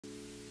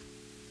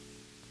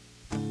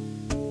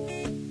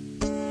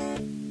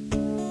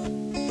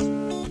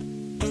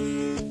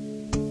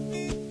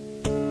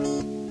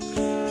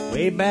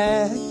way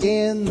back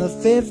in the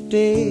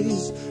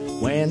 50s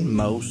when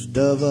most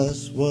of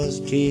us was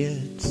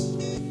kids.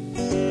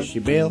 She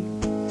built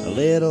a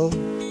little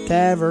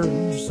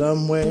tavern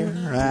somewhere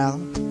out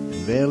in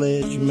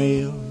Village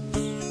Mills.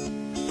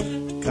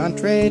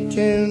 Country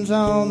tunes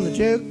on the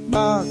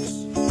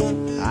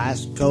jukebox,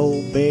 ice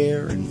cold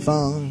beer and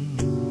fun.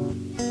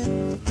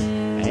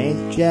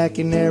 Aunt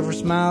Jackie never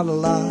smiled a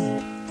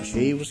lot, but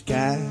she was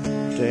kind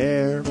to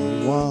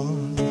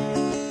everyone.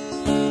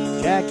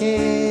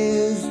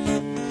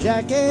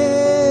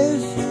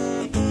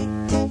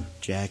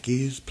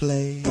 Jackie's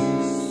place.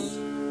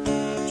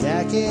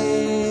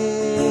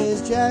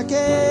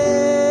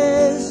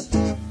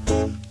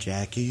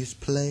 Jackie's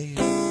place.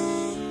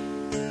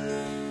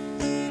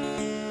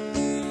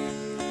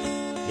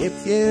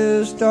 If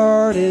you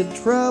started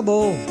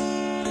trouble,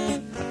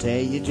 I'll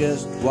tell you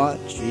just what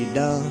she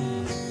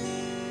done.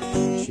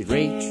 She'd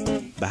reach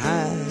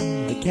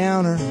behind the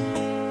counter,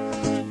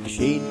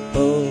 she'd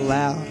pull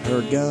out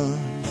her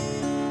gun.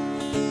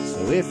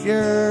 So if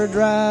you're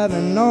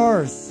driving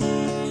north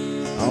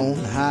on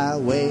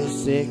Highway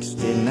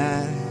 69,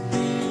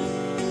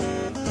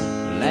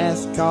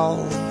 last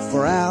call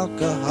for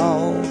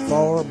alcohol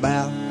for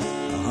about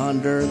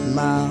 100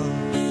 miles.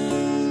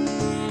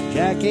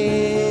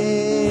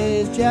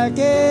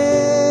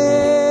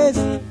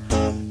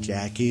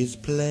 Jackie's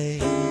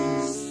place.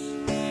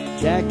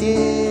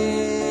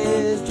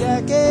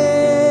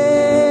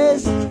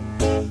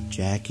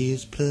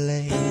 Jackie's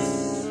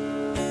place.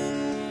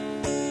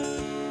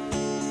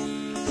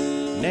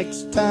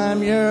 Next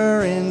time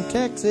you're in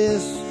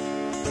Texas,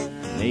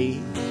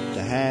 need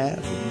to have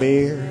a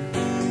beer,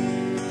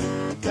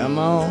 come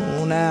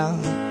on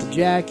out to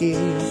Jackie's,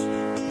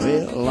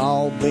 we'll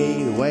all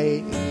be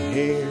waiting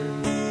here.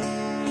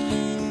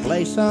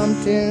 Play some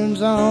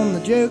tunes on the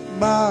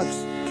jukebox,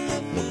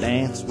 we'll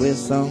dance with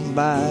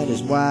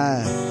somebody's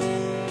wife,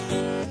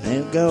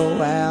 then go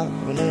out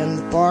and in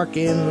the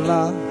parking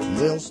lot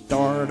we'll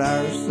start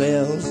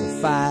ourselves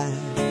a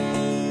fight.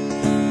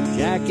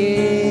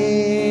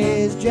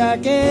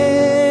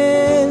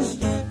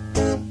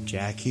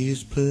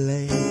 Jackie's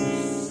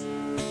place.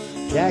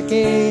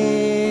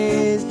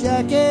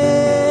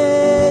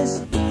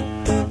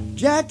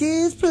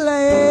 Jackie's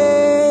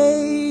place.